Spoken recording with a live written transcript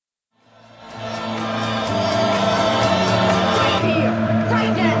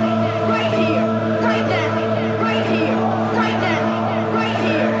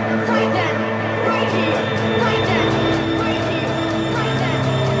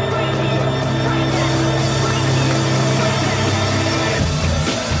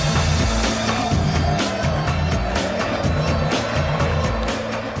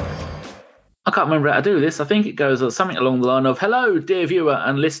can't remember how to do this. I think it goes something along the line of, hello, dear viewer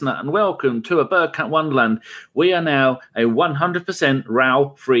and listener, and welcome to a Birdcat Wonderland. We are now a 100%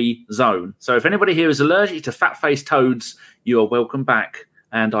 row-free zone. So if anybody here is allergic to fat-faced toads, you are welcome back.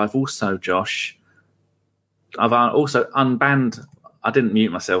 And I've also, Josh, I've also unbanned... I didn't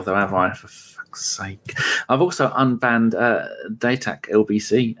mute myself, though, have I? For fuck's sake. I've also unbanned Datac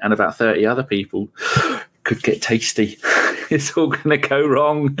LBC and about 30 other people. Could get tasty. It's all going to go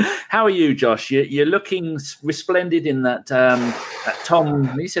wrong. How are you, Josh? You're looking resplendent in that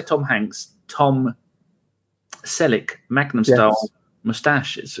Tom... You said Tom Hanks. Tom Selleck, Magnum-style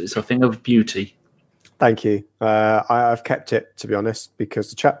moustache. It's a thing of beauty. Thank you. I've kept it, to be honest, because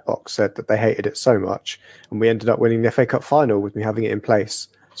the chat box said that they hated it so much, and we ended up winning the FA Cup final with me having it in place.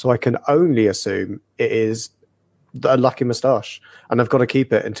 So I can only assume it is a lucky moustache, and I've got to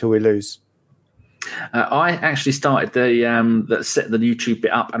keep it until we lose. I actually started that set the YouTube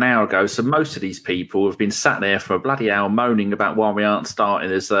bit up an hour ago, so most of these people have been sat there for a bloody hour moaning about why we aren't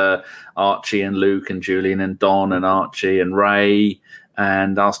starting. There's Archie and Luke and Julian and Don and Archie and Ray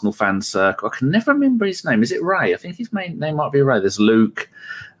and Arsenal Fan Circle. I can never remember his name. Is it Ray? I think his name might be Ray. There's Luke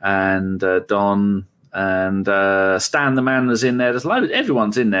and Don and Stan the Man was in there. There's loads.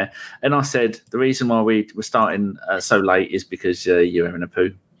 Everyone's in there. And I said the reason why we're starting so late is because you're having a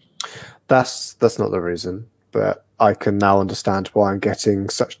poo. That's not the reason, but I can now understand why I'm getting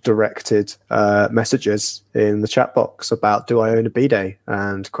such directed messages in the chat box about do I own a B-Day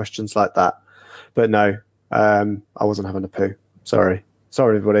and questions like that. But no, I wasn't having a poo. Sorry,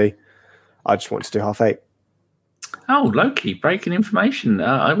 everybody. I just wanted to do 8:30. Oh, Loki, breaking information.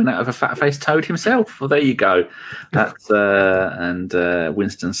 I went out of a fat-faced toad himself. Well, there you go. That's and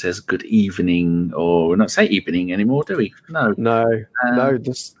Winston says good evening, or we're not say evening anymore, do we? No.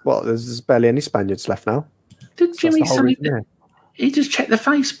 There's barely any Spaniards left now. Did Jimmy say that he just checked the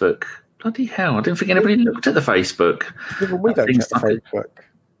Facebook? Bloody hell! I didn't think anybody looked at the Facebook. Even we don't check the Facebook.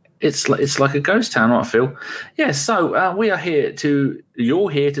 It's like a ghost town, I feel. Yeah, so you're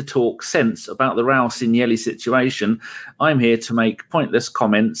here to talk sense about the Raul Sanllehi situation. I'm here to make pointless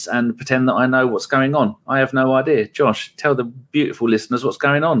comments and pretend that I know what's going on. I have no idea. Josh, tell the beautiful listeners what's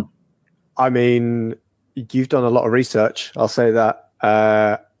going on. I mean, you've done a lot of research. I'll say that.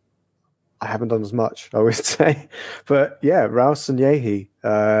 I haven't done as much, I would say. But yeah, Raul Sanllehi,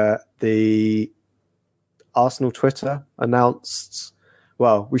 the Arsenal Twitter announced...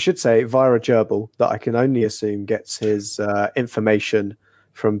 Well, we should say via a gerbil that I can only assume gets his information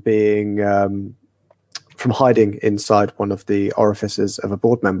from being from hiding inside one of the orifices of a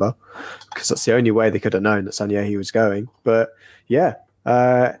board member, because that's the only way they could have known that Sanllehi was going. But yeah,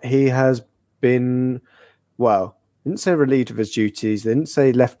 he has been, well, didn't say relieved of his duties. They didn't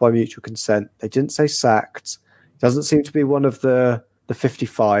say left by mutual consent. They didn't say sacked. Doesn't seem to be one of the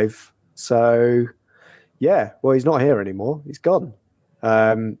 55. So yeah, well, he's not here anymore. He's gone.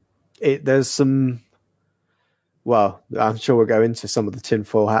 There's some, well, I'm sure we'll go into some of the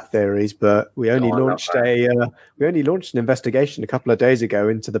tinfoil hat theories, but we only launched an investigation a couple of days ago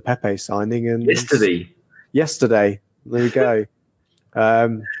into the Pepe signing, and yesterday, there we go.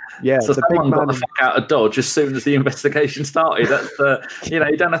 So the someone got the fuck out of Dodge as soon as the investigation started. That's you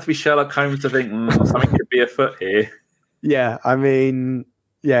don't have to be Sherlock Holmes to think something could be afoot here. Yeah, I mean,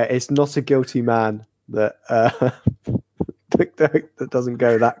 yeah, it's not a guilty man that that doesn't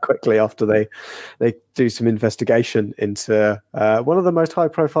go that quickly after they do some investigation into one of the most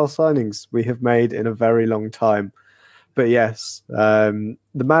high-profile signings we have made in a very long time. But yes, the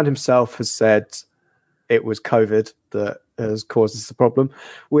man himself has said it was COVID that has caused us the problem,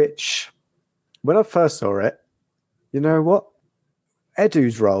 which, when I first saw it, you know what?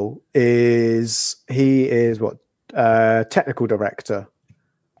 Edu's role is, technical director.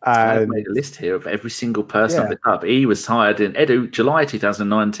 I've made a list here of every single person at the club. He was hired in July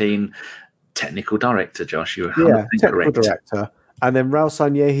 2019, technical director, Josh. You were 100% technical correct. Director. And then Raul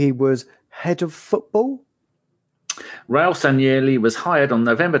Sanllehi was head of football. Raul Sanllehi was hired on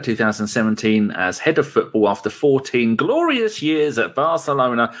November 2017 as head of football after 14 glorious years at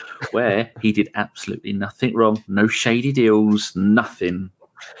Barcelona, where he did absolutely nothing wrong. No shady deals, nothing.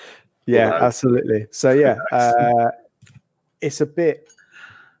 Yeah, absolutely. So, yeah, it's a bit...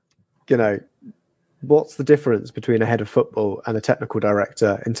 what's the difference between a head of football and a technical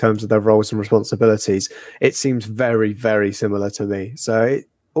director in terms of their roles and responsibilities? It seems very, very similar to me. So it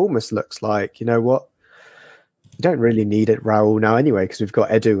almost looks like, you know what? You don't really need it, Raul, now anyway, because we've got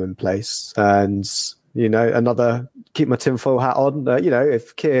Edu in place. And, another, keep my tinfoil hat on,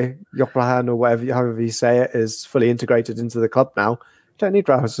 if Keir Yoprahan or however you say it, is fully integrated into the club now, we don't need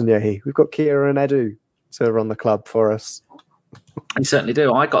Raul Sanllehi. We've got Keir and Edu to run the club for us. You certainly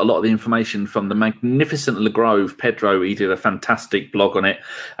do. I got a lot of the information from the magnificent Legrove. Pedro, he did a fantastic blog on it.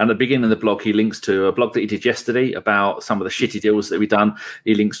 And at the beginning of the blog, he links to a blog that he did yesterday about some of the shitty deals that we've done.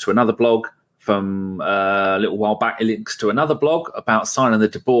 He links to another blog from a little while back. He links to another blog about signing the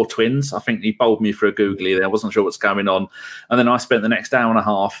De Boer twins. I think he bowled me for a googly there. I wasn't sure what's going on. And then I spent the next hour and a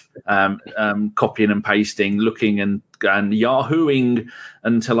half copying and pasting, looking and yahooing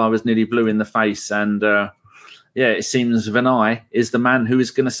until I was nearly blue in the face. And yeah, it seems Vinay is the man who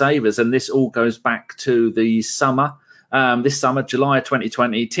is going to save us. And this all goes back to the summer. This summer, July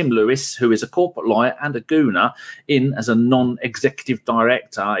 2020, Tim Lewis, who is a corporate lawyer and a gooner, in as a non-executive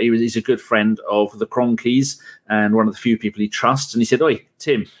director. He's a good friend of the Cronkies and one of the few people he trusts. And he said, "Oi,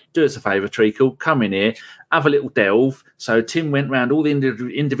 Tim, do us a favour, Treacle, come in here, have a little delve." So Tim went round all the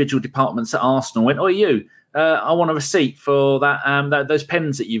individual departments at Arsenal and went, "Oi, you, I want a receipt for that, those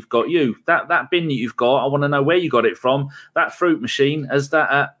pens that you've got. You, that bin that you've got, I want to know where you got it from. That fruit machine, has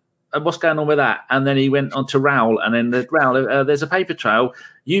that... what's going on with that?" And then he went on to Raul, and then Raul, there's a paper trail.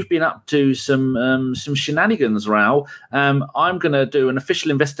 You've been up to some shenanigans, Raul. I'm going to do an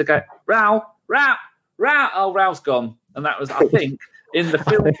official investigate. Raul. Oh, Raul's gone. And that was, I think, in the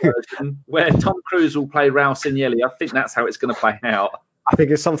film version where Tom Cruise will play Raul Sanllehi. I think that's how it's going to play out. I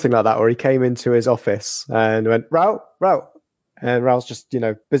think it's something like that, where he came into his office and went, "Raul." And Raul's just,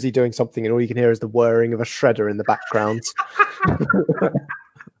 busy doing something, and all you can hear is the whirring of a shredder in the background.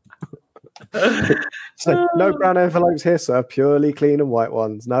 So, no brown envelopes here, sir. Purely clean and white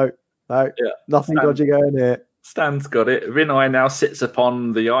ones. No, nothing dodgy going here. Stan's got it. Vinay now sits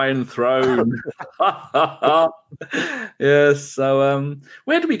upon the Iron Throne. Yes. So,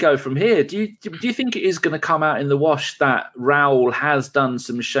 where do we go from here? Do you think it is going to come out in the wash that Raul has done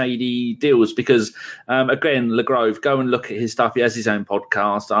some shady deals? Because again, Legrove, go and look at his stuff. He has his own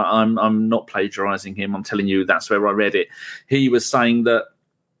podcast. I'm not plagiarising him. I'm telling you, that's where I read it. He was saying that.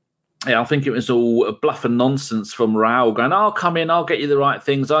 Yeah, I think it was all a bluff and nonsense from Raul going, "I'll come in, I'll get you the right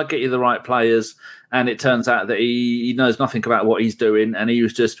things, I'll get you the right players." And it turns out that he knows nothing about what he's doing, and he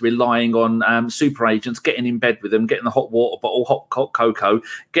was just relying on super agents, getting in bed with them, getting the hot water bottle, hot cocoa,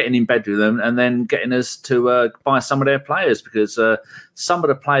 getting in bed with them, and then getting us to buy some of their players. Because some of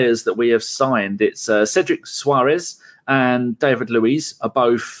the players that we have signed, it's Cedric Suarez and David Luiz are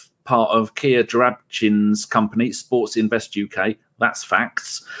both part of Kia Jarabchin's company, Sports Invest UK. That's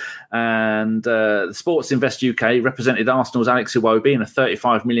facts. And Sports Invest UK represented Arsenal's Alex Iwobi in a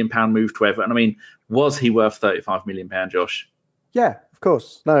 £35 million move to Everton. I mean, was he worth £35 million, Josh? Yeah, of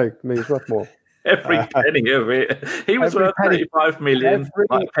course. No, I mean, he's worth more. Every penny of it. He was worth £35 million.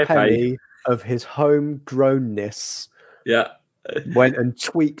 Every penny of his homegrownness. Yeah. Went and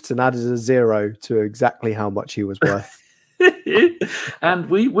tweaked and added a zero to exactly how much he was worth. And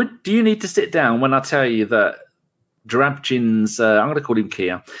do you need to sit down when I tell you that Jarabchin's, I'm going to call him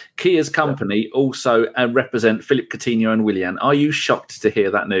Kia's company also represent Philip Coutinho and Willian? Are you shocked to hear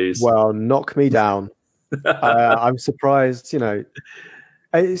that news? Well, knock me down. I'm surprised.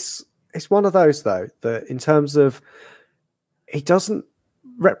 It's one of those, though, that in terms of, he doesn't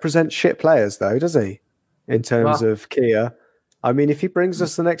represent shit players, though, does he? In terms of Kia. I mean, if he brings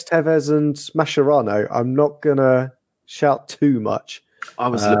us the next Tevez and Mascherano, I'm not going to shout too much. I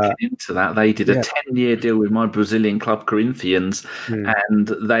was looking into that. They did a 10-year deal with my Brazilian club, Corinthians.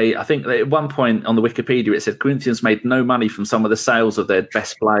 And I think at one point on the Wikipedia, it said Corinthians made no money from some of the sales of their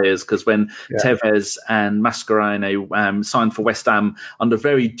best players, because when Tevez and Mascherano signed for West Ham under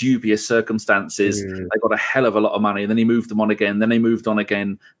very dubious circumstances, they got a hell of a lot of money. And then he moved them on again. Then they moved on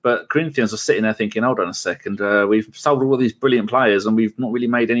again. But Corinthians are sitting there thinking, hold on a second, we've sold all these brilliant players and we've not really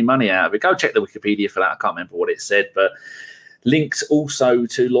made any money out of it. Go check the Wikipedia for that. I can't remember what it said, but links also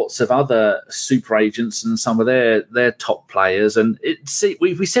to lots of other super agents and some of their top players. And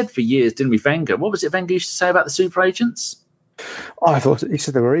we said for years, didn't we, Wenger? What was it Wenger used to say about the super agents? Oh, I thought he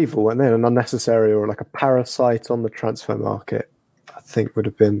said they were evil, weren't they? An unnecessary or like a parasite on the transfer market, I think would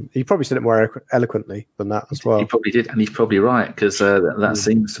have been. He probably said it more eloquently than that as well. He probably did, and he's probably right, because that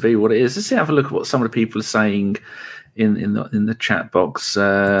seems to be what it is. Let's have a look at what some of the people are saying in the chat box.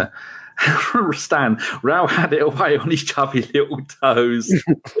 Stan, Raul had it away on his chubby little toes.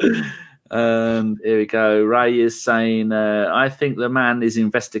 And here we go. Ray is saying, I think the man is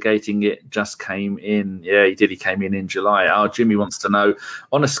investigating it, just came in. Yeah, he did. He came in July. Oh, Jimmy wants to know,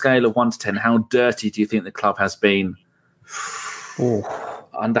 on a scale of 1 to 10, how dirty do you think the club has been?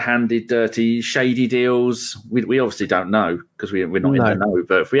 Underhanded, dirty, shady deals. We obviously don't know, because we're not in the know.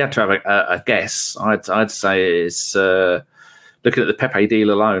 But if we had to have a guess, I'd say it's... looking at the Pepe deal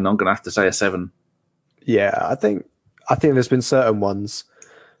alone, I'm going to have to say a 7. Yeah, I think there's been certain ones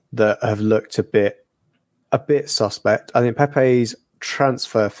that have looked a bit a bit suspect. I think Pepe's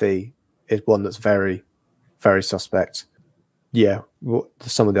transfer fee is one that's very, very suspect. Yeah,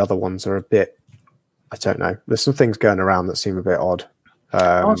 some of the other ones are a bit, I don't know. There's some things going around that seem a bit odd.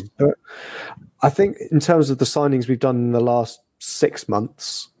 But I think in terms of the signings we've done in the last 6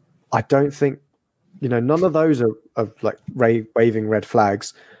 months, I don't think, none of those are like waving red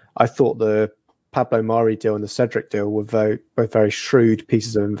flags. I thought the Pablo Mari deal and the Cedric deal were both very shrewd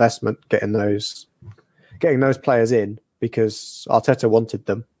pieces of investment, getting those players in because Arteta wanted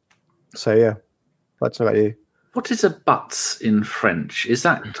them. So yeah, that's about you. What is a butts in French? Is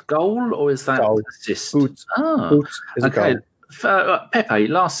that goal or is that Goal. assist? Boot is a goal. Pepe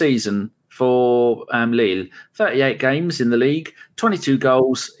last season for Lille, 38 games in the league, 22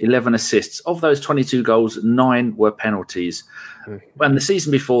 goals, 11 assists. Of those 22 goals, 9 were penalties. And the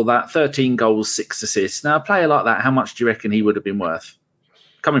season before that, 13 goals, 6 assists. Now, a player like that, how much do you reckon he would have been worth?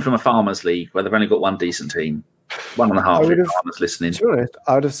 Coming from a farmers' league where they've only got one decent team. 1.5 farmers listening. To be honest,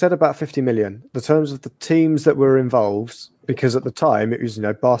 I would have said about 50 million. The terms of the teams that were involved, because at the time it was,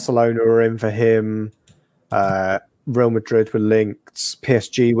 Barcelona were in for him, Real Madrid were linked,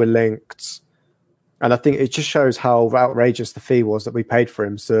 PSG were linked. And I think it just shows how outrageous the fee was that we paid for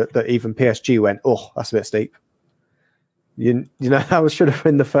him, so that even PSG went, oh, that's a bit steep. That should have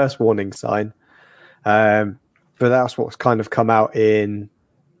been the first warning sign. But that's what's kind of come out in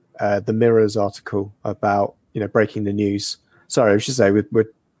the Mirror's article about, breaking the news. Sorry, I should say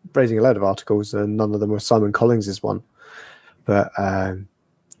we're raising a load of articles and none of them were Simon Collins's one. But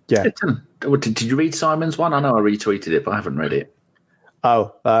yeah. Did you read Simon's one? I know I retweeted it, but I haven't read it.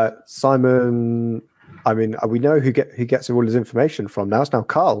 Oh, Simon. I mean, we know who gets all his information from now. It's now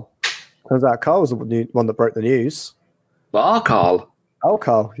Carl. Turns out Carl was the one that broke the news. Well, Carl. Oh,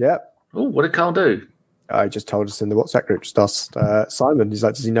 Carl, yeah. Oh, what did Carl do? I just told us in the WhatsApp group, just asked Simon. He's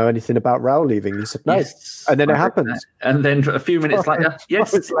like, does he know anything about Raul leaving? He said no. Yes, and then it happened. And then a few minutes later,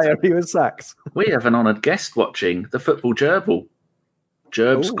 yes. He was sacked. We have an honoured guest watching the football gerbil.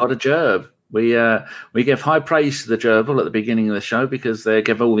 Gerb's got a gerb. We give high praise to the gerbil at the beginning of the show because they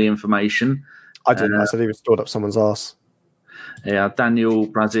give all the information. I didn't. I said he was stored up someone's arse. Yeah, Daniel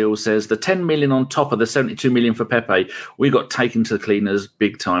Brazil says the 10 million on top of the 72 million for Pepe, we got taken to the cleaners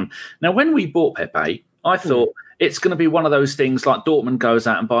big time. Now, when we bought Pepe, I thought it's going to be one of those things like Dortmund goes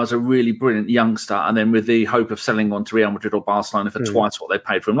out and buys a really brilliant youngster and then with the hope of selling on to Real Madrid or Barcelona for twice what they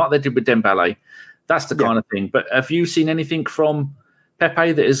paid for him, like they did with Dembele. That's the kind of thing. But have you seen anything from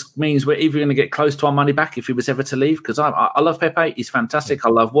Pepe that means we're either going to get close to our money back if he was ever to leave? Because I love Pepe. He's fantastic. I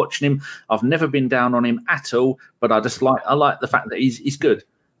love watching him. I've never been down on him at all, but I like the fact that he's good.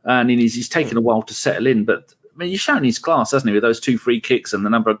 And he's taken a while to settle in. But I mean, he's shown his class, hasn't he, with those 2 free kicks and the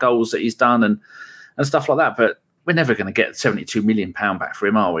number of goals that he's done and stuff like that. But we're never going to get £72 million back for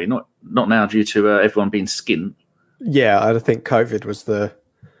him, are we? Not now due to everyone being skint. Yeah, I think COVID was the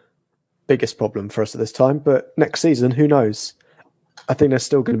biggest problem for us at this time. But next season, who knows? I think there's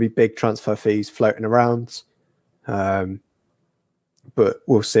still going to be big transfer fees floating around. But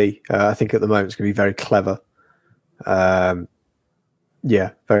we'll see. I think at the moment it's going to be very clever. Very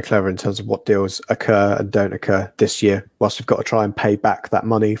clever in terms of what deals occur and don't occur this year, whilst we've got to try and pay back that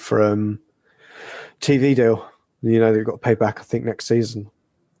money from TV deal. They've got to pay back, I think, next season.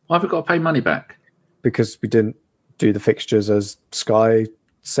 Why have we got to pay money back? Because we didn't do the fixtures as Sky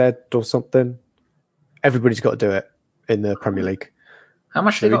said or something. Everybody's got to do it in the Premier League. How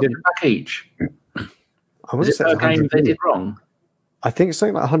much did they get back each? I want to say per game they did wrong? I think it's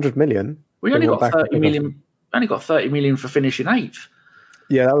something like 100 million. We only got 30 million. Only got 30 million for finishing 8th.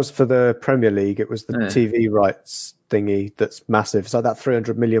 Yeah, that was for the Premier League. It was the TV rights thingy that's massive. It's like that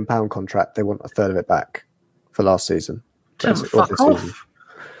 £300 million contract. They want a third of it back for last season. Fuck off.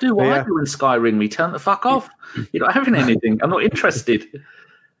 Do what I do when Sky ring me. Turn the fuck off. You're not having anything. I'm not interested.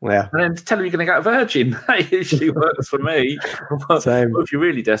 Yeah. And then tell them you're going to go to Virgin. That usually works for me. Same. Well, if you're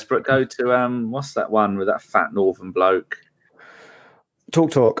really desperate, go to, what's that one with that fat northern bloke?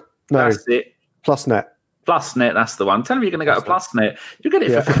 Talk. No. That's it. PlusNet, that's the one. Tell them you're going to go to PlusNet. You get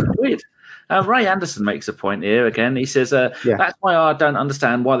it for 50 quid. Ray Anderson makes a point here again. He says, that's why I don't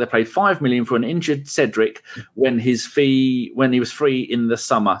understand why they paid $5 million for an injured Cedric when he was free in the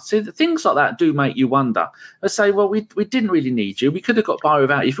summer. So things like that do make you wonder. They say, well, we didn't really need you. We could have got by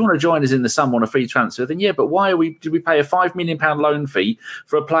without you. If you want to join us in the summer on a free transfer, then yeah, but did we pay a £5 million loan fee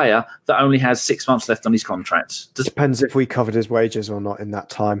for a player that only has 6 months left on his contract? Depends if we covered his wages or not in that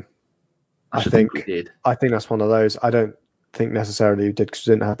time. I think we did. I think that's one of those. I don't think necessarily we did because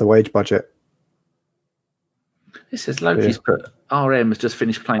we didn't have the wage budget. It says Loki's put RM has just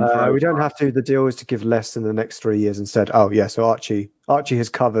finished playing for. We don't have to. The deal is to give less in the next 3 years instead. Oh, yeah. So Archie has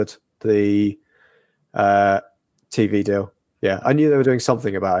covered the TV deal. Yeah, I knew they were doing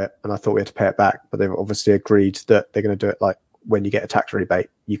something about it, and I thought we had to pay it back. But they've obviously agreed that they're going to do it like when you get a tax rebate,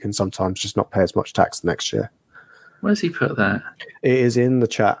 you can sometimes just not pay as much tax the next year. Where's he put that? It is in the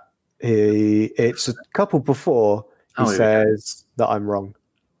chat. It's a couple before he says that I'm wrong,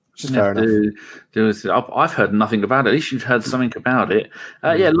 which is fair enough. I've heard nothing about it. At least you've heard something about it.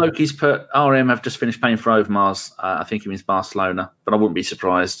 Yeah, Loki's put RM have just finished paying for Overmars. I think he means Barcelona, but I wouldn't be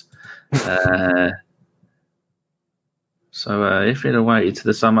surprised. So if it had waited to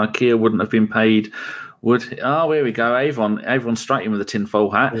the summer, Kia wouldn't have been paid. Here we go. Avon straight in with a tinfoil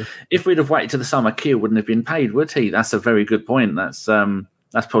hat. Yeah. If we'd have waited to the summer, Kia wouldn't have been paid, would he? That's a very good point. That's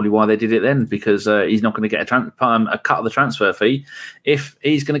probably why they did it then, because he's not going to get a cut of the transfer fee if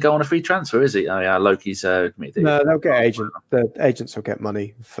he's going to go on a free transfer, is he? Oh yeah, Loki's. No, they'll get agent. The agents will get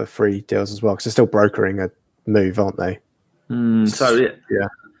money for free deals as well, because they're still brokering a move, aren't they? Yeah.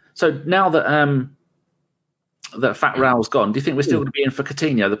 So now that that Fat Raul's gone, do you think we're still going to be in for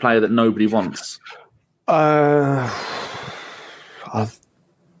Coutinho, the player that nobody wants? I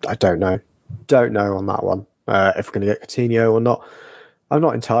don't know. Don't know on that one. If we're going to get Coutinho or not, I'm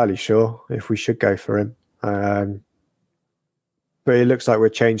not entirely sure if we should go for him. But it looks like we're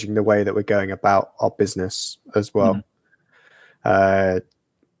changing the way that we're going about our business as well. I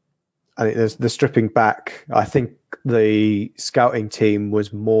think there's the stripping back. I think the scouting team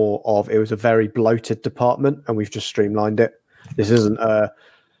was more of, it was a very bloated department, and we've just streamlined it. This isn't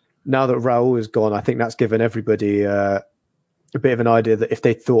now that Raul is gone, I think that's given everybody a bit of an idea that if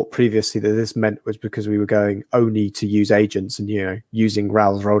they thought previously that this meant was because we were going only to use agents and, using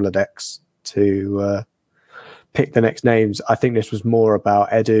Raul's Rolodex to pick the next names. I think this was more about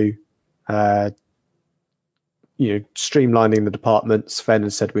Edu, streamlining the department. Sven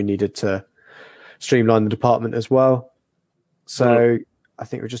has said we needed to streamline the department as well. So I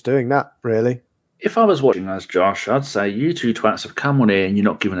think we're just doing that, really. If I was watching us, Josh, I'd say you two twats have come on here and you're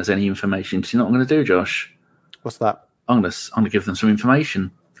not giving us any information. So you know what I'm going to do, Josh? What's that? I'm going to give them some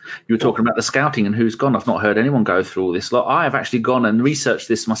information. You were talking about the scouting and who's gone. I've not heard anyone go through all this lot. I have actually gone and researched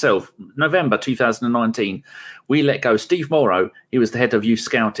this myself. November 2019, we let go Steve Morrow. He was the head of youth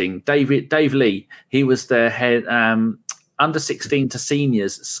scouting. Dave Lee, he was the head under 16 to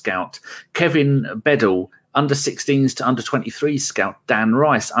seniors scout. Kevin Bedell, under 16s to under 23 scout. Dan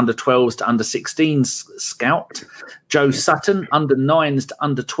Rice, under 12s to under 16s scout. Joe Sutton, under 9s to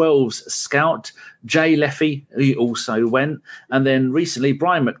under 12s scout. Jay Leffy, he also went. And then recently,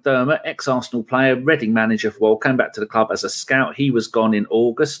 Brian McDermott, ex-Arsenal player, Reading manager, came back to the club as a scout. He was gone in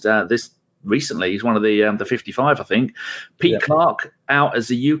August. Recently, he's one of the 55, I think. Pete Clark out as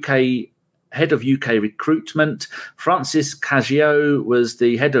the head of UK recruitment. Francis Caggio was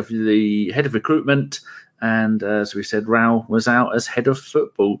the head of recruitment. And as we said, Raul was out as head of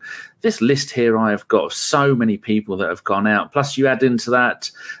football. This list here I have got so many people that have gone out. Plus you add into that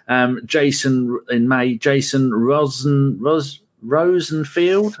Jason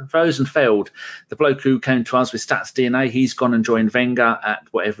Rosenfeld, the bloke who came to us with Stats DNA. He's gone and joined Wenger at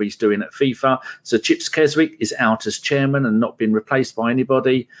whatever he's doing at FIFA. So Chips Keswick is out as chairman and not been replaced by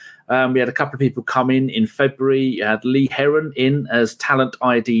anybody. We had a couple of people come in February. You had Lee Heron in as talent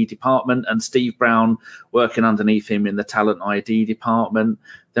ID department and Steve Brown working underneath him in the talent ID department.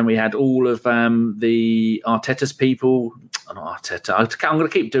 Then we had all of the Arteta's people. Not Arteta. I'm going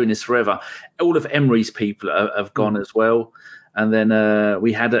to keep doing this forever. All of Emery's people have gone as well. And then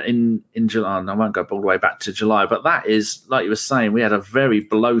we had it in July. And I won't go all the way back to July, but that is, like you were saying, we had a very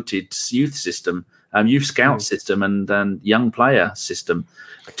bloated youth system, youth scout system and young player system.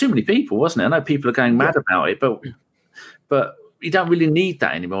 Too many people, wasn't it? I know people are going mad about it, but you don't really need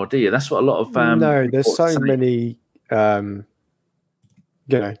that anymore, do you? That's what a lot of no. There's so many, there's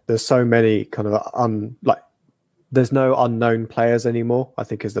so many kind of there's no unknown players anymore, I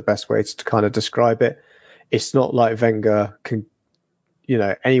think is the best way to kind of describe it. It's not like Wenger can,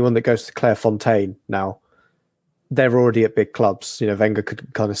 anyone that goes to Clairefontaine now, they're already at big clubs. Wenger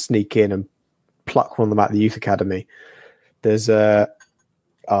could kind of sneak in and pluck one of them out of the youth academy. There's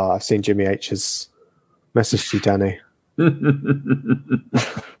I've seen Jimmy H's message to you, Danny. So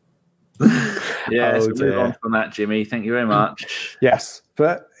move on from that, Jimmy. Thank you very much. Yes,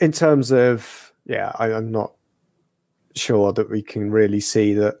 but in terms of, I'm not sure that we can really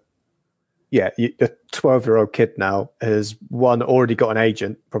see that. The 12-year-old kid now has already got an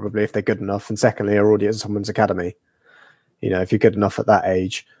agent, probably if they're good enough, and secondly, are already at someone's academy. If you're good enough at that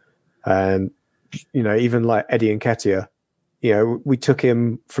age, even like Eddie Nketiah, we took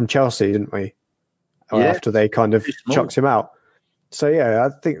him from Chelsea, didn't we? After they kind of chucked him out. So I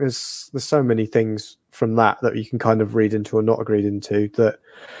think there's so many things from that you can kind of read into or not agreed into that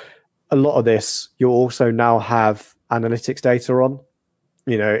a lot of this, you'll also now have analytics data on,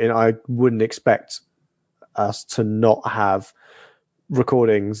 and I wouldn't expect us to not have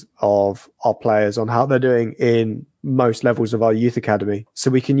recordings of our players on how they're doing in most levels of our youth academy. So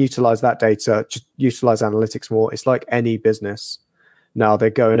we can utilize that data, just utilize analytics more. It's like any business. Now they're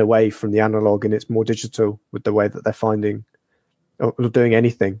going away from the analog and it's more digital with the way that they're finding or doing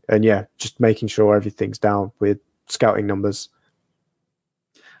anything. And yeah, just making sure everything's down with scouting numbers.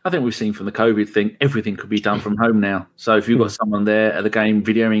 I think we've seen from the COVID thing, everything could be done from home now. So if you've got someone there at the game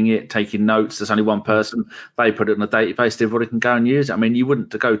videoing it, taking notes, there's only one person, they put it in a database, everybody can go and use it. I mean, you wouldn't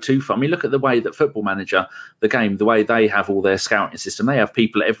go too far. I mean, look at the way that Football Manager, the game, the way they have all their scouting system. They have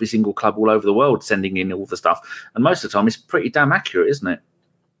people at every single club all over the world sending in all the stuff. And most of the time, it's pretty damn accurate, isn't it?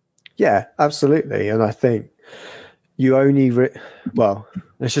 Yeah, absolutely. And I think you only, well,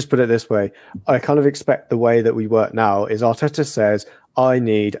 let's just put it this way. I kind of expect the way that we work now is Arteta says, I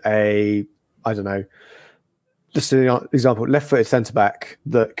need I don't know, just an example, left-footed centre-back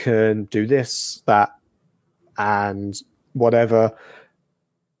that can do this, that, and whatever,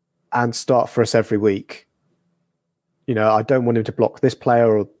 and start for us every week. I don't want him to block this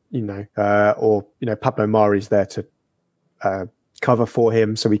player or Pablo Mari's there to cover for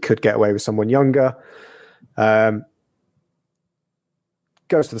him, so we could get away with someone younger. Goes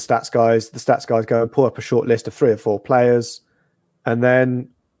to the stats guys. The stats guys go and pull up a short list of 3 or 4 players, and then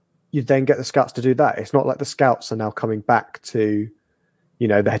you then get the scouts to do that. It's not like the scouts are now coming back to,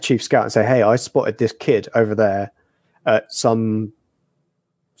 their chief scout and say, "Hey, I spotted this kid over there at some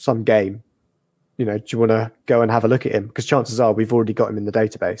game. Do you want to go and have a look at him?" Because chances are we've already got him in the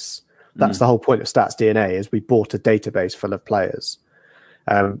database. That's the whole point of Stats DNA, is we bought a database full of players.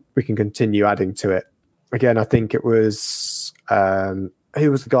 We can continue adding to it. Again, I think it was who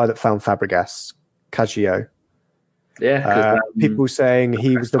was the guy that found Fabregas? Caggio. Yeah. People saying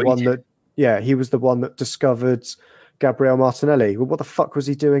he was the one that, he was the one that discovered Gabriel Martinelli. Well, what the fuck was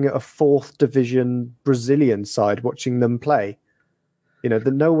he doing at a 4th division Brazilian side watching them play?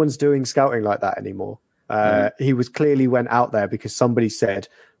 No one's doing scouting like that anymore. He was clearly went out there because somebody said,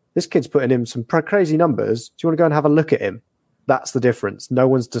 this kid's putting in some crazy numbers. Do you want to go and have a look at him? That's the difference. No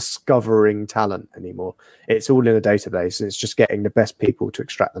one's discovering talent anymore. It's all in a database, and it's just getting the best people to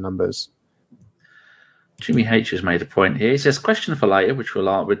extract the numbers. Jimmy H has made a point here. He says, question for later, which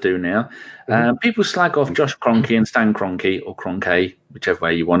we'll do now. People slag off Josh Kroenke and Stan Kroenke, or Kroenke, whichever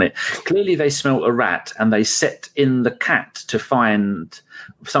way you want it. Clearly they smelt a rat and they set in the cat to find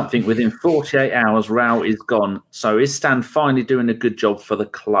something. Within 48 hours, Raul is gone. So is Stan finally doing a good job for the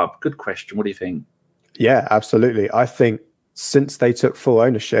club? Good question. What do you think? Yeah, absolutely. I think since they took full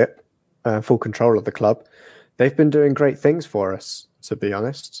ownership, full control of the club, they've been doing great things for us, to be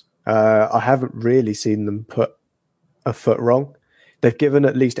honest. I haven't really seen them put a foot wrong. They've given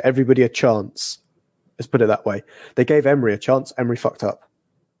at least everybody a chance. Let's put it that way. They gave Emery a chance. Emery fucked up.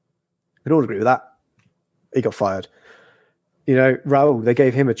 We'd all agree with that. He got fired. Raul, they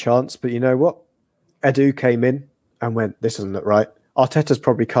gave him a chance, but you know what? Edu came in and went, this isn't it right. Arteta's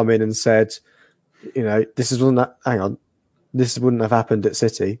probably come in and said, this wouldn't have happened at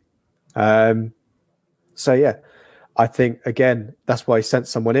City. So yeah, I think, again, that's why he sent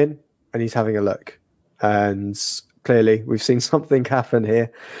someone in and he's having a look. And clearly we've seen something happen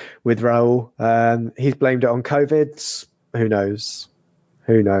here with Raul. He's blamed it on COVID. Who knows?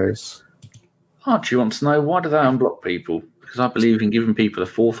 Archie wants to know, why do they unblock people? Because I believe in giving people a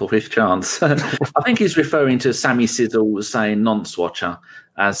 4th or 5th chance. I think he's referring to Sammy Sizzle saying nonce-watcher,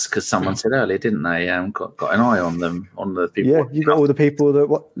 because someone said earlier, didn't they? Got an eye on them, on the people. Yeah, you've got all the people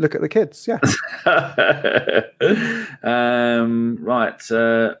that look at the kids. Yeah. Right.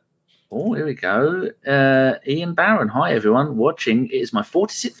 Here we go. Ian Barron. Hi, everyone. Watching. It is my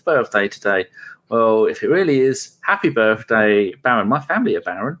 46th birthday today. Well, if it really is, happy birthday, Barron. My family are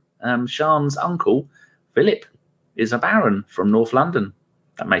Barron. Sean's uncle, Philip, is a Baron from North London.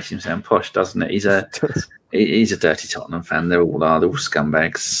 That makes him sound posh, doesn't it? He's a dirty Tottenham fan. They're all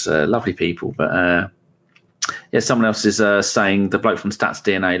scumbags. Lovely people, but someone else is saying the bloke from Stats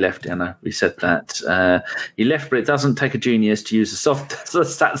DNA left. We said that he left, but it doesn't take a genius to use the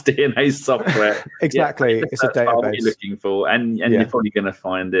Stats DNA software. Exactly, it's a database you're looking for, and you're probably going to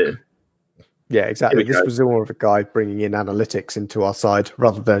find it. Yeah, exactly. This was more of a guy bringing in analytics into our side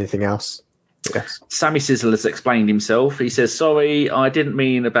rather than anything else. Yes. Sammy Sizzle has explained himself. He says, sorry, I didn't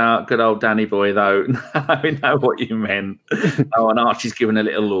mean about good old Danny Boy, though. I know what you meant. And Archie's given a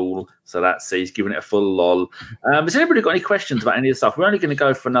little lol. So he's giving it a full lol. Has anybody got any questions about any of the stuff? We're only going to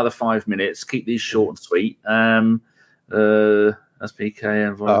go for another 5 minutes. Keep these short and sweet. That's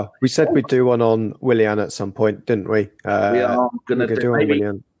PK. We said we'd do one on Willian at some point, didn't we? We are going to do one on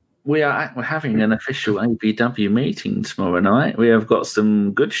Willian. we're having an official ABW meeting tomorrow night. We have got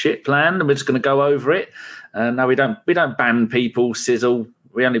some good shit planned, and we're just going to go over it. No, we don't ban people, sizzle.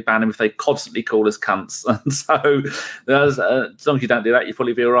 We only ban them if they constantly call us cunts. And so, as long as you don't do that, you'll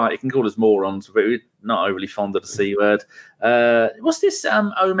probably be all right. You can call us morons, but we're not overly fond of the C word. What's this?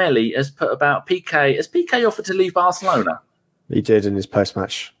 O'Malley has put about PK. Has PK offered to leave Barcelona? He did in his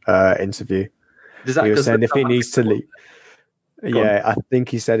post-match interview. Is that he was saying if he needs to leave. Yeah, I think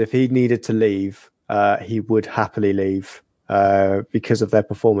he said if he needed to leave, he would happily leave because of their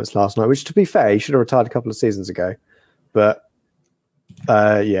performance last night. Which, to be fair, he should have retired a couple of seasons ago. But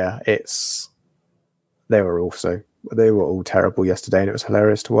yeah, they were all terrible yesterday, and it was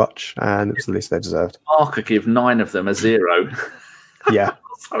hilarious to watch, and it was the least they deserved. Mark could give 9 of them a 0. Yeah,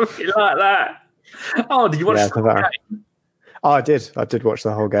 something like that. Oh, did you watch the game? Oh, I did. I did watch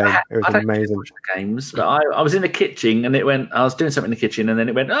the whole game. It was amazing. Watch the games, but I was in the kitchen, and it went. I was doing something in the kitchen, and then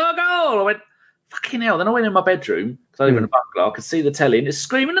it went, oh, goal! I went, fucking hell. Then I went in my bedroom because I live in a bungalow. I could see the telly, and it's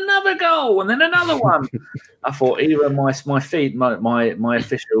screaming another goal, and then another one. I thought either my feed, my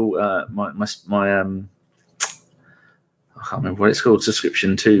official, I can't remember what it's called,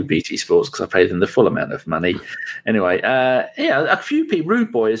 subscription to BT Sports, because I paid them the full amount of money. Anyway, yeah, a few people.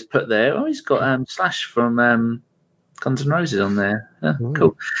 Rude Boy has put there. Oh, he's got Slash from Guns N' Roses on there.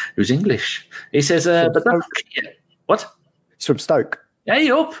 Cool. He was English. He says, but what? He's from Stoke.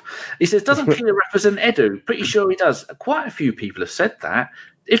 Hey up. He says, doesn't Kia represent Edu? Pretty sure he does. Quite a few people have said that.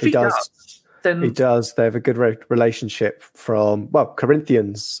 If he does, then he does. They have a good relationship from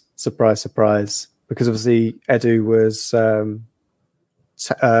Corinthians. Surprise, surprise. Because obviously Edu was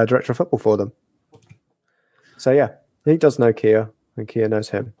director of football for them. So yeah, he does know Kia, and Kia knows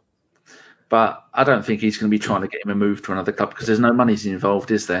him. But I don't think he's going to be trying to get him a move to another club because there's no money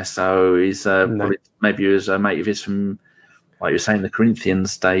involved, is there? So he's probably, maybe he was a mate of his from, like you were saying, the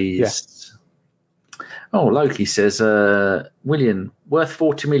Corinthians days. Yeah. Oh, Loki says, Willian, worth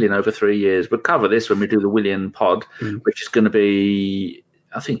 40 million over 3 years. We'll cover this when we do the Willian pod, which is going to be,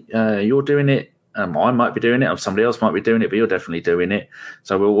 I think you're doing it. I might be doing it, or somebody else might be doing it, but you're definitely doing it.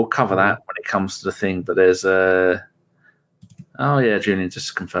 So we'll cover that when it comes to the thing. But there's oh yeah, Julian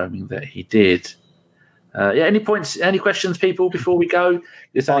just confirming that he did. Yeah, any points, any questions, people, before we go?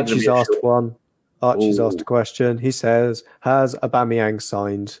 Archie's asked one. Archie's asked a question. He says, "Has Aubameyang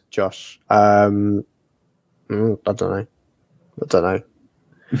signed, Josh?" I don't know. I don't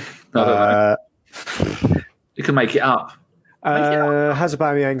know. You can make it up. Has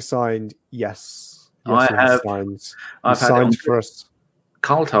Aubameyang signed? Yes. I have. I've signed for us.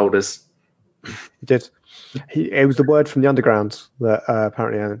 Carl told us. He did. It was the word from the underground that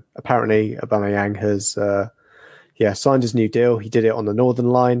apparently Aubameyang has signed his new deal. He did it on the Northern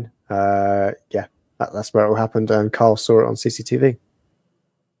Line. That's where it all happened, and Carl saw it on CCTV.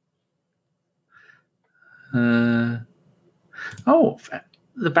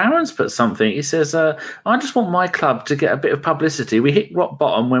 The Baron's put something. He says, I just want my club to get a bit of publicity. We hit rock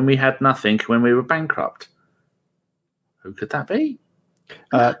bottom when we had nothing, when we were bankrupt. Who could that be?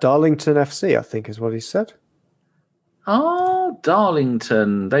 Darlington FC, I think, is what he said. Oh,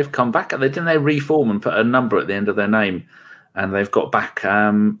 Darlington. They've come back. Didn't they reform and put a number at the end of their name? And they've got back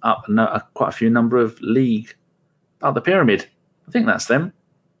up quite a few number of league. Oh, the Pyramid. I think that's them.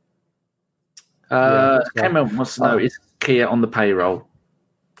 Cameron wants to know, is Kia on the payroll?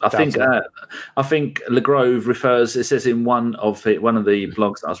 I think Legrove refers. It says in one of the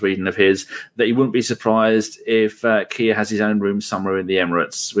blogs I was reading of his that he wouldn't be surprised if Kia has his own room somewhere in the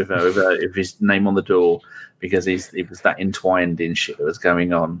Emirates with his name on the door because he was that entwined in shit that was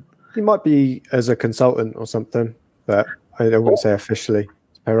going on. He might be as a consultant or something, but I wouldn't say officially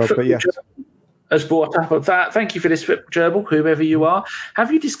payroll. But yeah, has brought up of that. Thank you for this, Gerbil, whoever you are.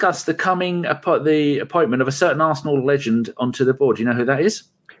 Have you discussed the appointment of a certain Arsenal legend onto the board? Do you know who that is?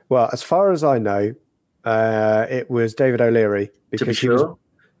 Well, as far as I know, it was David O'Leary because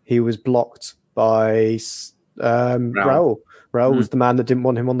he was blocked by Raul. Raul was the man that didn't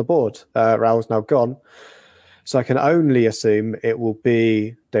want him on the board. Raul's now gone. So I can only assume it will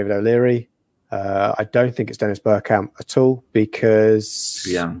be David O'Leary. I don't think it's Dennis Bergkamp at all because...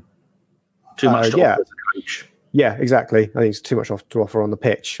 Too young. Too much to offer as a coach. Yeah, exactly. I think it's too much to offer on the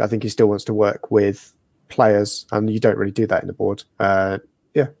pitch. I think he still wants to work with players, and you don't really do that in the board.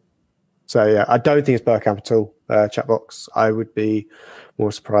 So, yeah, I don't think it's Bergkamp at all, chat box. I would be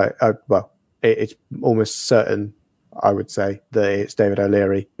more surprised. It's almost certain, I would say, that it's David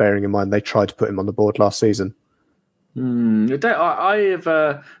O'Leary, bearing in mind they tried to put him on the board last season. I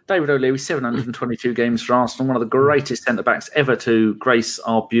have David O'Leary, 722 games for Arsenal, one of the greatest centre-backs ever to grace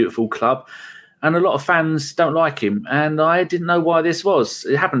our beautiful club. and a lot of fans don't like him. And I didn't know why this was.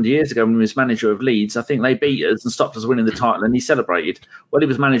 It happened years ago when he was manager of Leeds. I think they beat us and stopped us winning the title, and he celebrated. Well, he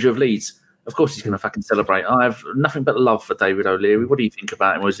was manager of Leeds. Of course he's going to fucking celebrate. I have nothing but love for David O'Leary. What do you think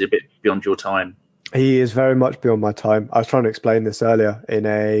about him? Was he a bit beyond your time? He is very much beyond my time. I was trying to explain this earlier in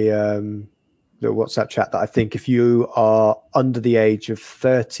a little WhatsApp chat that I think if you are under the age of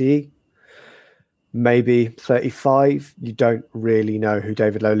 30, maybe 35, you don't really know who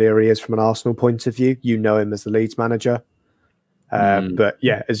David O'Leary is from an Arsenal point of view. You know him as the Leeds manager. But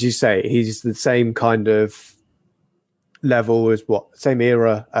yeah, as you say, he's the same kind of level as same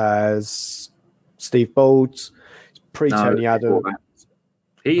era as Steve Bold, pre-Tony Adams.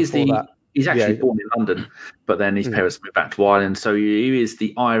 He's actually born in London, but then his parents moved back to Ireland. So he is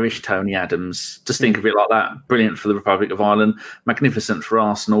the Irish Tony Adams. Just think of it like that. Brilliant for the Republic of Ireland, magnificent for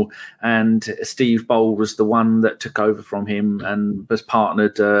Arsenal. And Steve Bold was the one that took over from him and was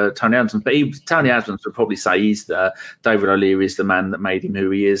partnered Tony Adams. But Tony Adams would probably say David O'Leary is the man that made him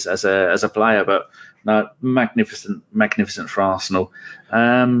who he is as a player. But no, magnificent for Arsenal.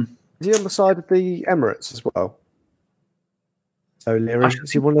 Is he on the side of the Emirates as well? O'Leary,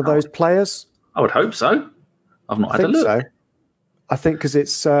 is he one of those players? I would hope so. I've not had a look. So. I think because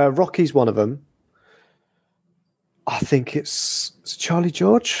it's Rocky's one of them. I think it's Charlie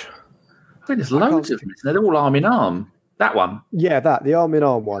George. I think there's loads of them. They're all arm in arm. That one? Yeah, the arm in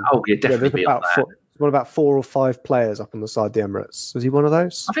arm one. Oh, yeah, definitely. Yeah, about 4 or 5 players up on the side of the Emirates. Is he one of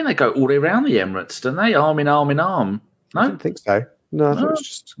those? I think they go all the way around the Emirates, don't they? Arm in arm in arm. No? I don't think so. No, I thought it was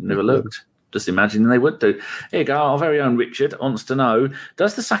just... Never looked. Just imagining they would do. Here you go. Our very own Richard wants to know,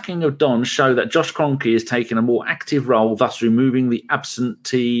 does the sacking of Don show that Josh Kroenke is taking a more active role, thus removing the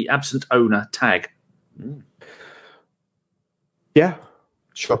absent owner tag? Yeah,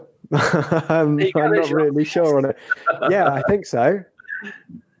 sure. I'm not really sure on it. Yeah, I think so.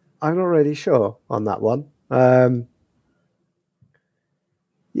 I'm not really sure on that one.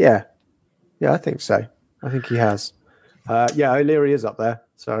 Yeah, I think so. I think he has. O'Leary is up there.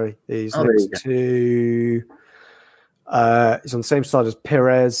 Sorry, he's next to. He's on the same side as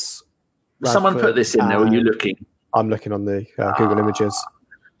Perez. Someone put this in there. Are you looking? I'm looking on the Google Images,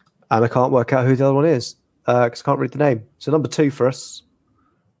 and I can't work out who the other one is because I can't read the name. So number 2 for us.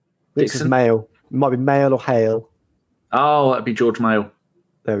 This is Mail. It might be Mail or Hale. Oh, that'd be George Mail.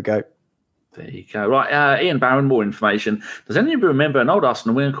 There we go. There you go. Right, Ian Barron, more information. Does anybody remember an old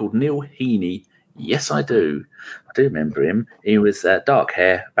Arsenal winger called Neil Heaney? Yes, I do. I do remember him. He was dark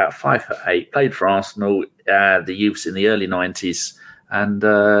hair, about 5'8", played for Arsenal, the youths in the early 90s, and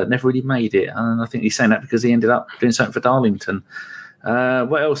never really made it. And I think he's saying that because he ended up doing something for Darlington.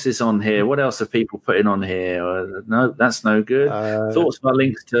 What else is on here? What else are people putting on here? No, that's no good. Thoughts about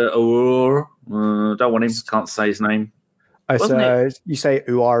links to Aurora? Don't want him. Can't say his name. So you say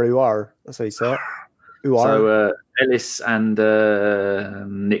Uar. That's how you say it. Uar. So Ellis and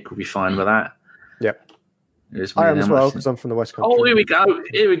Nick will be fine with that. Yep. I am as well because I'm from the West Country. Oh, here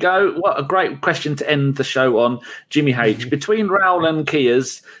we go. What a great question to end the show on. Jimmy H. Between Raul and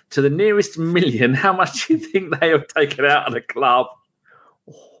Kias, to the nearest million, how much do you think they have taken out of the club?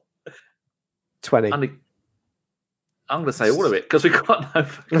 20. I'm going to say all of it because we've got no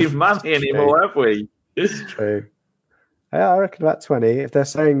fucking money anymore, have we? It's true. Yeah, I reckon about 20. If they're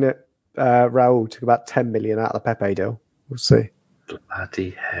saying that Raul took about 10 million out of the Pepe deal, we'll see.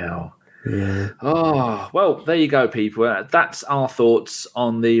 Bloody hell. Yeah. Oh, well, there you go, people. That's our thoughts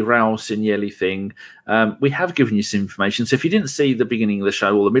on the Raul Sanllehi thing. We have given you some information. So if you didn't see the beginning of the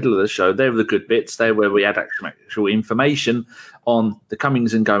show or the middle of the show, they were the good bits. They're where we had actual information on the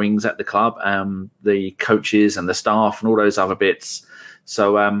comings and goings at the club, the coaches and the staff and all those other bits.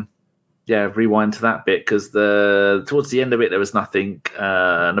 So, rewind to that bit because towards the end of it, there was nothing.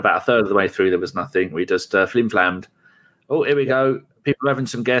 And about a third of the way through, there was nothing. We just flim-flammed. Oh, here we go. People having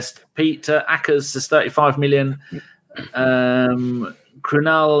some guests. Peter Ackers says 35 million.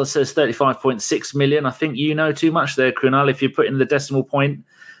 Krunal says 35.6 million. I think you know too much there, Krunal, if you put in the decimal point.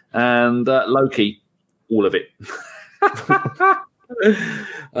 And Loki, all of it.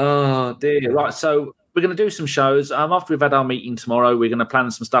 Oh, dear. Right, so we're going to do some shows. After we've had our meeting tomorrow, we're going to plan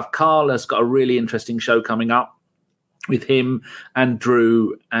some stuff. Carl has got a really interesting show coming up with him and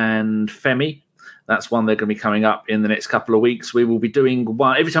Drew and Femi. That's one they're going to be coming up in the next couple of weeks. We will be doing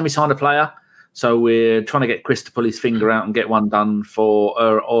one every time we sign a player. So we're trying to get Chris to pull his finger out and get one done for,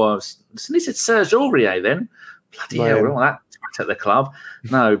 or at least it's Serge Aurier then. Bloody hell, we're all that at the club.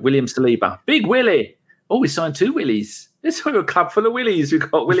 No, William Saliba. Big Willie. Oh, we signed 2 Willies. It's a club full of Willies. We've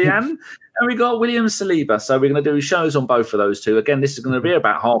got Willian and we got William Saliba. So we're going to do shows on both of those 2. Again, this is going to be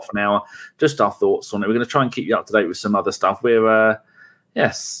about half an hour, just our thoughts on it. We're going to try and keep you up to date with some other stuff. We're,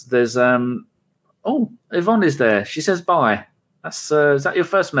 there's Oh, Yvonne is there. She says bye. That's is that your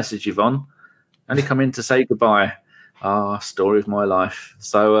first message, Yvonne? Only come in to say goodbye. Story of my life.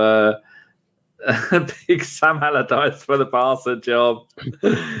 So big Sam Allardyce for the Barca job.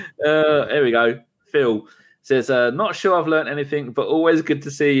 Here we go. Phil says, not sure I've learnt anything, but always good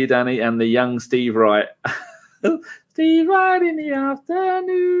to see you, Danny, and the young Steve Wright. Steve Wright in the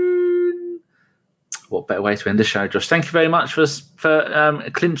afternoon. What better way to end the show, Josh? Thank you very much for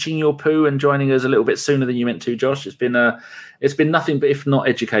clinching your poo and joining us a little bit sooner than you meant to, Josh. It's been nothing but if not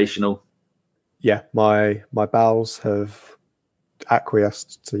educational. Yeah, my bowels have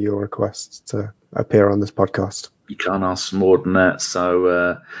acquiesced to your request to appear on this podcast. You can't ask more than that.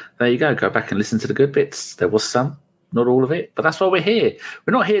 So there you go. Go back and listen to the good bits. There was some, not all of it, but that's why we're here.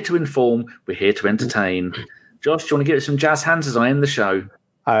 We're not here to inform. We're here to entertain. Josh, do you want to give it some jazz hands as I end the show?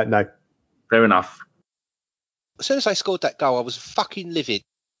 No. Fair enough. As soon as I scored that goal, I was fucking livid.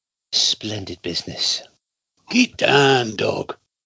 Splendid business. Get down, dog.